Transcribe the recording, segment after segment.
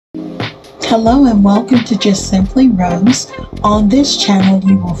Hello and welcome to Just Simply Rose. On this channel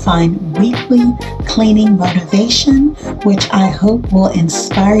you will find weekly cleaning motivation, which I hope will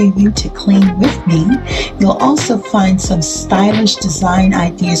inspire you to clean with me. You'll also find some stylish design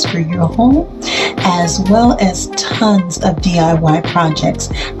ideas for your home, as well as tons of DIY projects.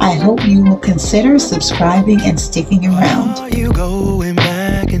 I hope you will consider subscribing and sticking around. Are you going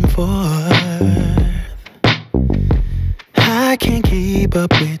back and forth? I can't keep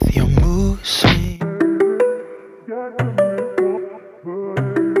up with your mood swing.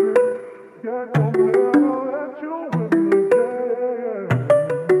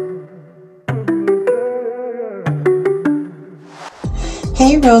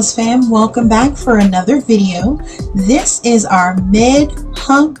 Hey Rose fam, welcome back for another video. This is our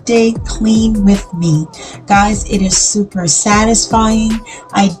mid-hump day clean with me. Guys, it is super satisfying.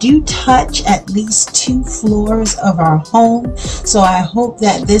 I do touch at least 2 floors of our home, so I hope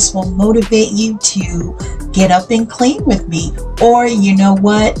that this will motivate you to get up and clean with me. Or you know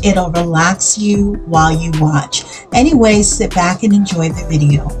what, it'll relax you while you watch. Anyway, sit back and enjoy the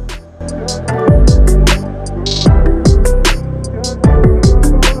video.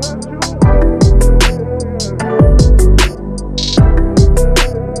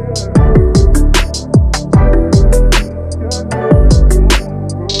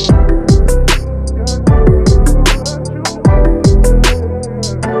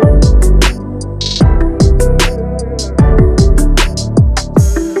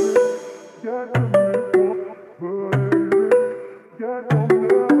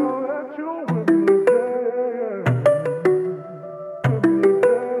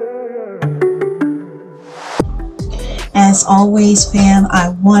 As always, fam,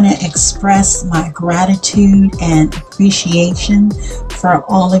 I want to express my gratitude and appreciation for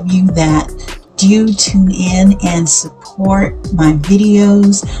all of you that do tune in and support my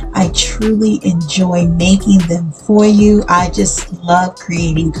videos. I truly enjoy making them for you. I just love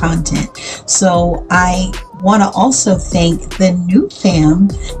creating content. So I want to also thank the new fam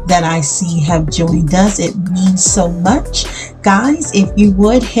that I see have joined us. It means so much. Guys, if you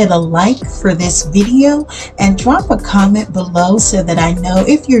would hit a like for this video and drop a comment below so that I know.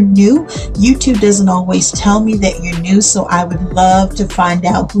 If you're new, YouTube doesn't always tell me that you're new, so I would love to find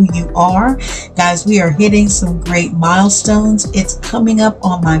out who you are. Guys, we are hitting some great milestones. It's coming up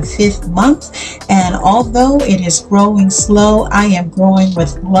on my 5th month, and although it is growing slow, I am growing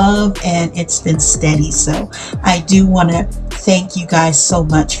with love, and it's been steady. So I do want to thank you guys so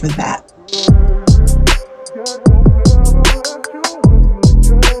much for that.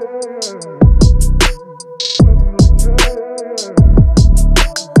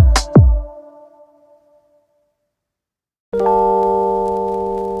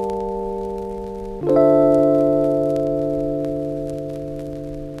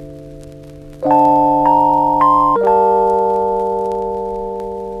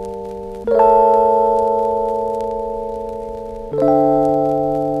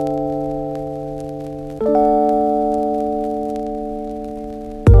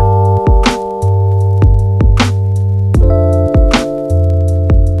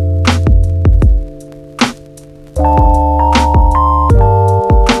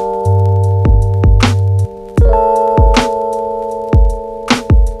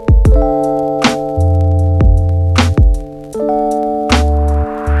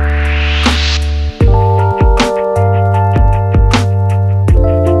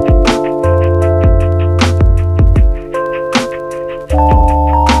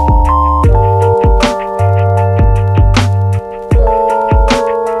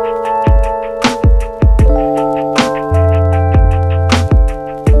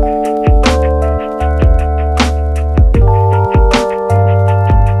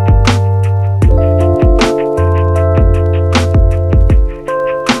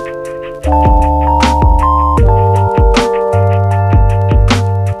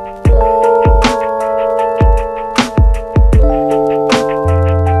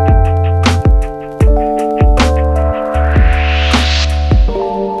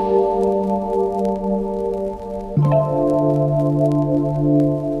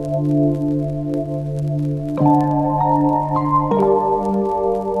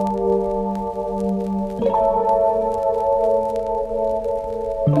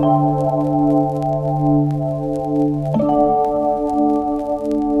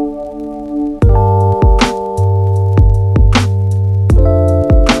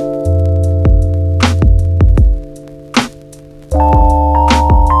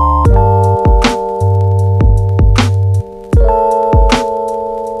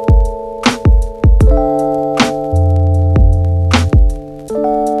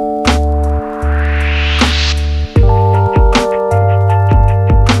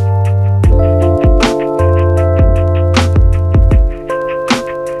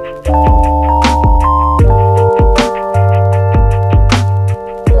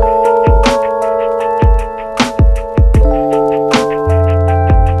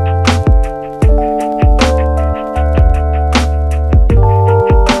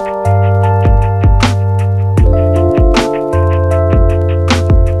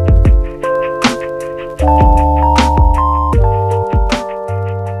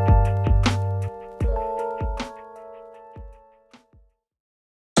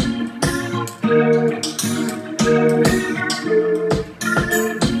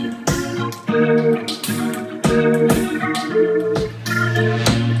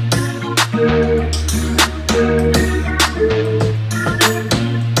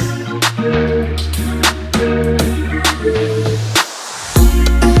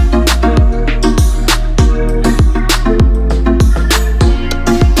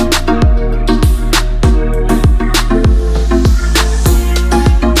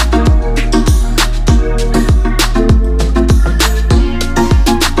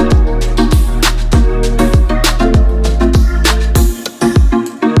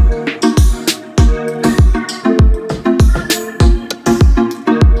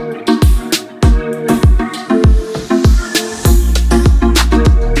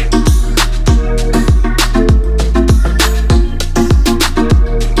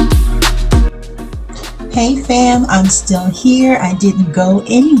 still here. I didn't go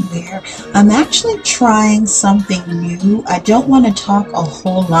anywhere. I'm actually trying something new. I don't want to talk a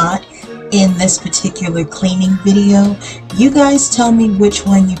whole lot in this particular cleaning video. You guys tell me which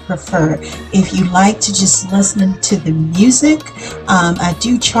one you prefer. If you like to just listen to the music, I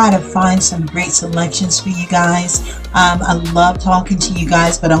do try to find some great selections for you guys. I love talking to you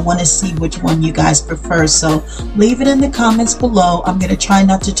guys, but I want to see which one you guys prefer. So leave it in the comments below. I'm going to try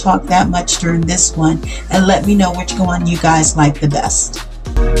not to talk that much during this one, and let me know which one you guys like the best.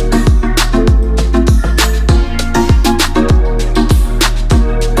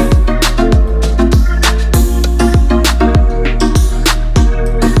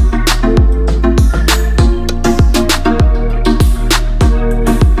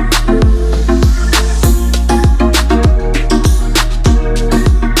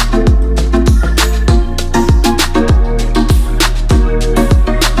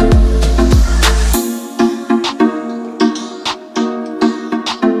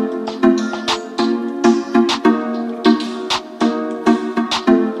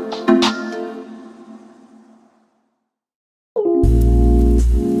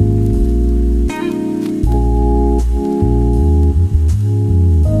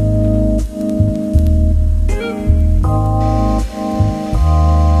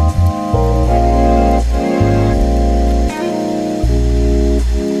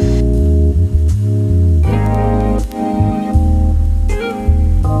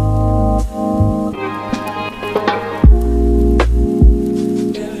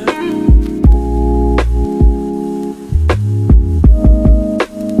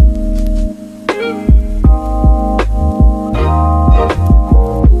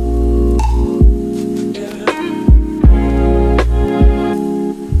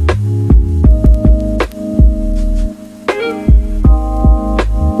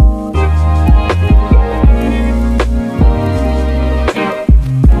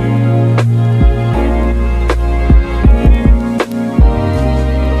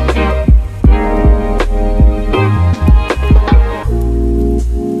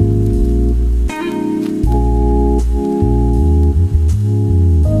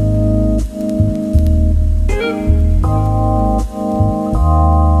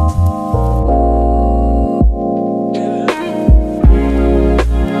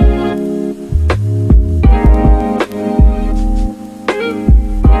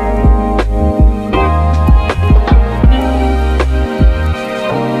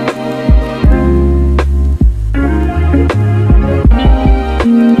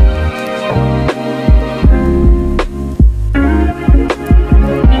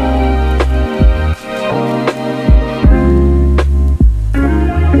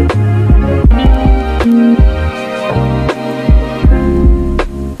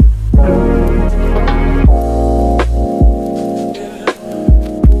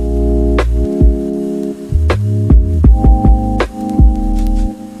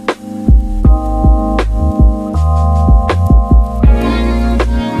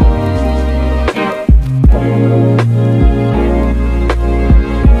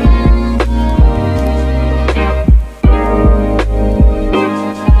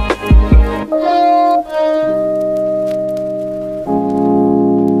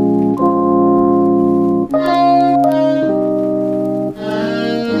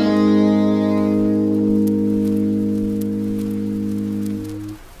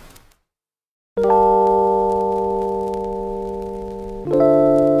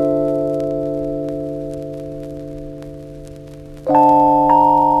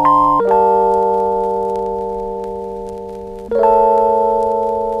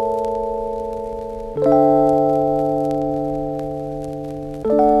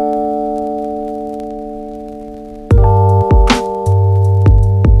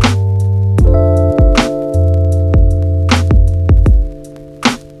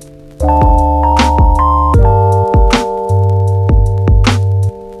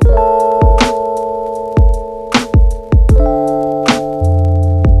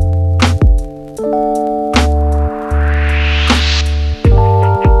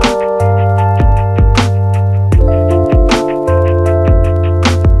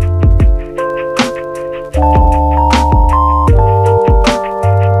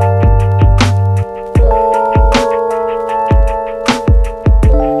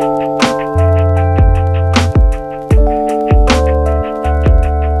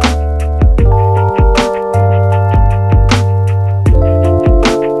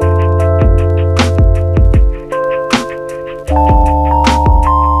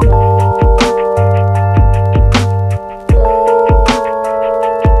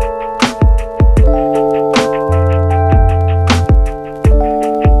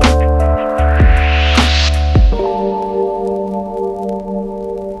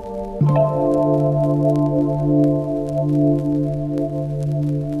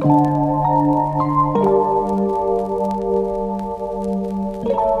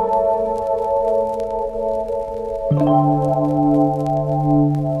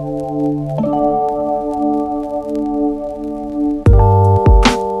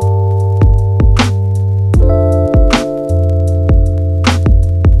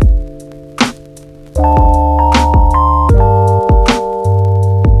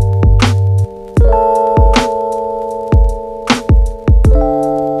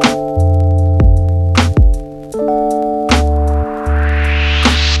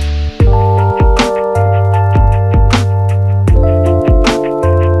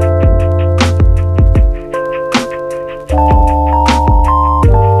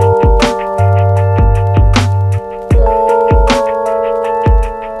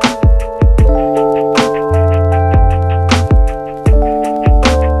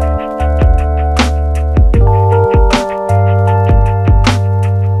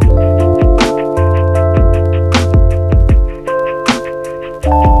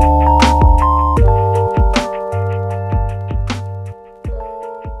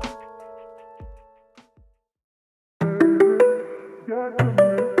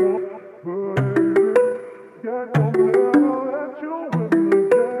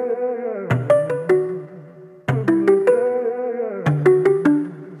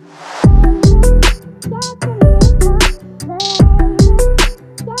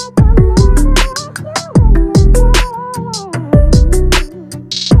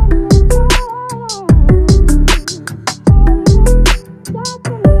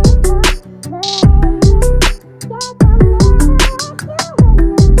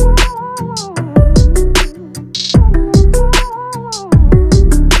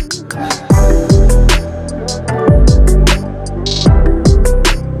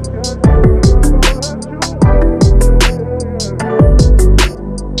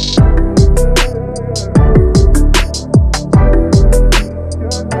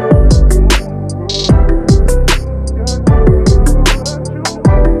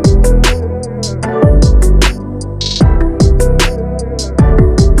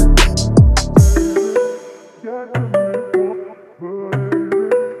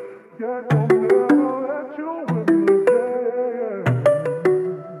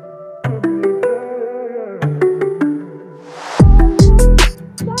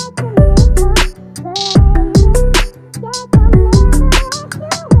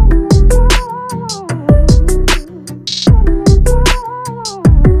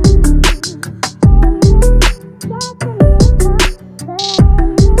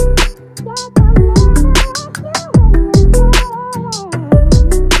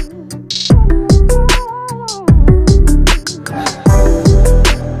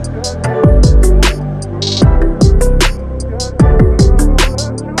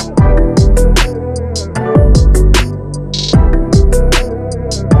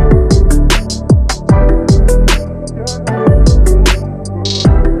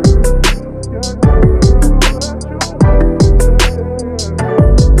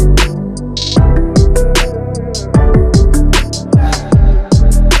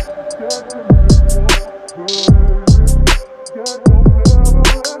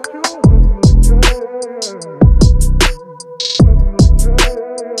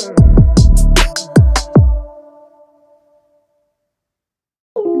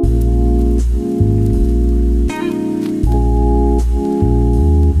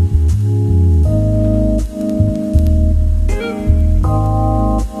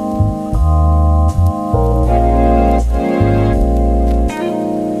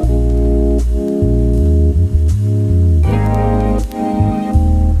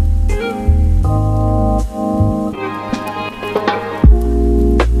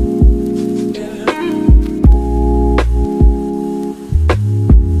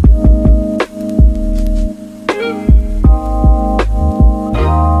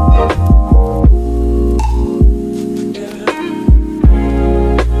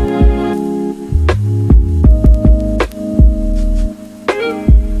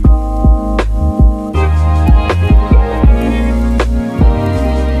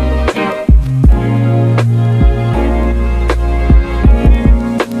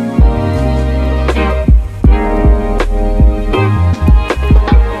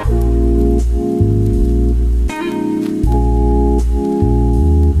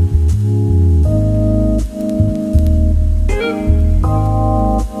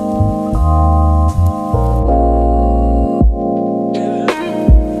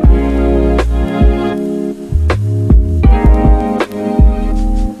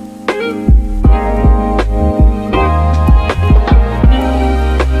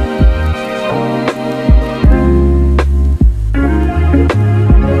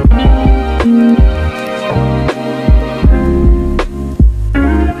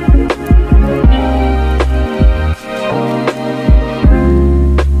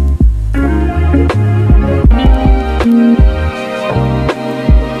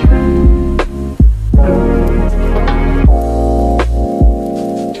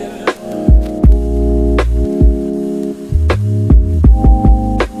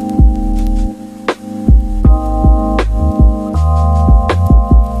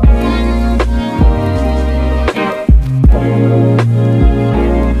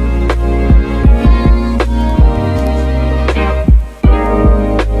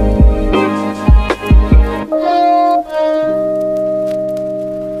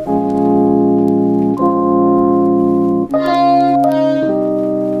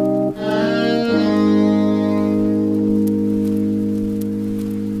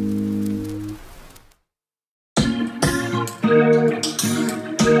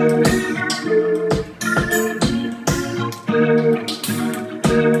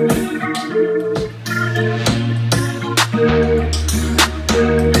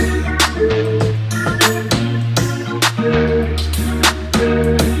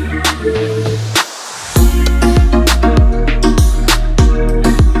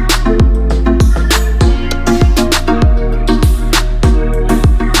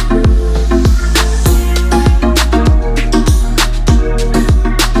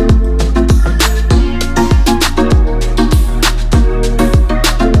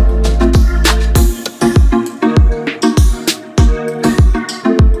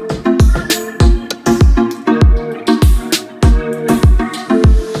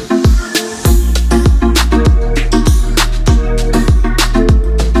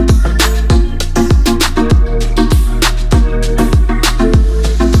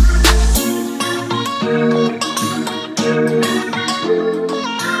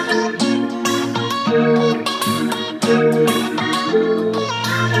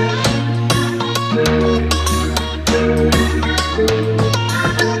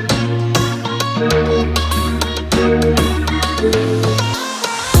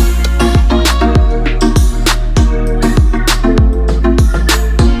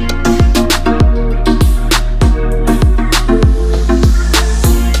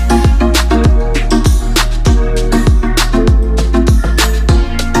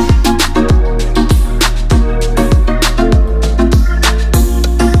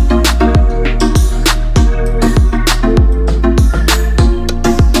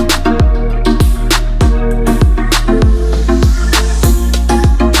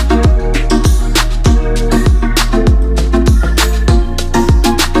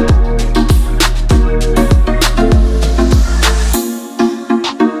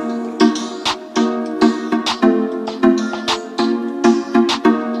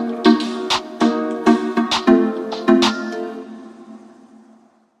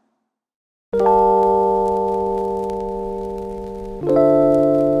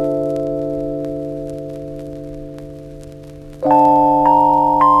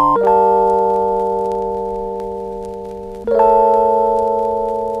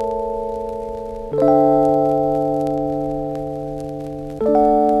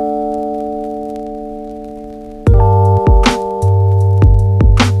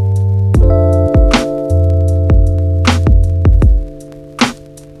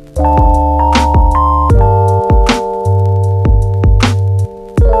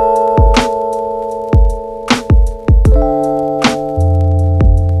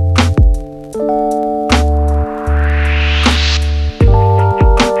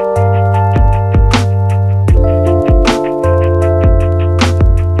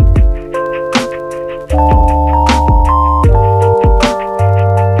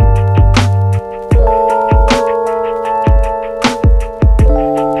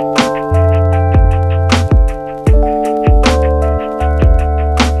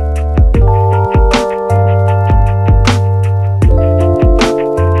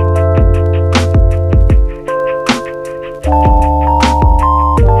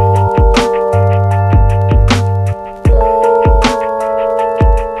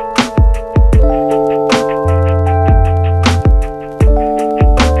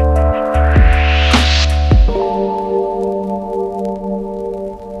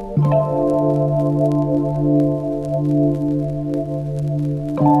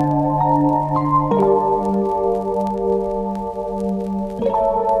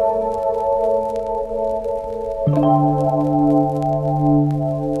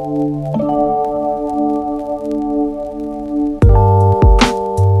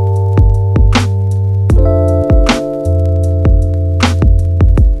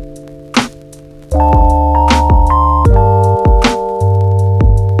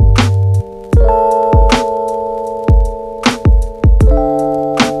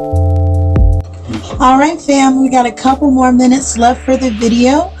 All right, fam, we got a couple more minutes left for the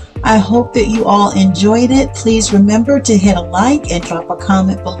video. I hope that you all enjoyed it. Please remember to hit a like and drop a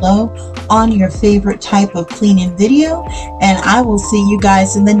comment below on your favorite type of cleaning video. And I will see you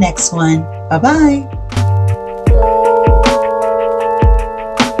guys in the next one. Bye-bye.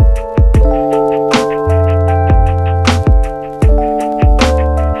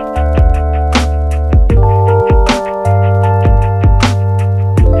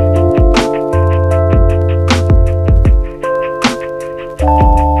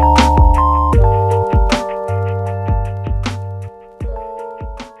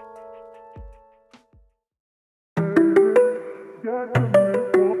 Yeah.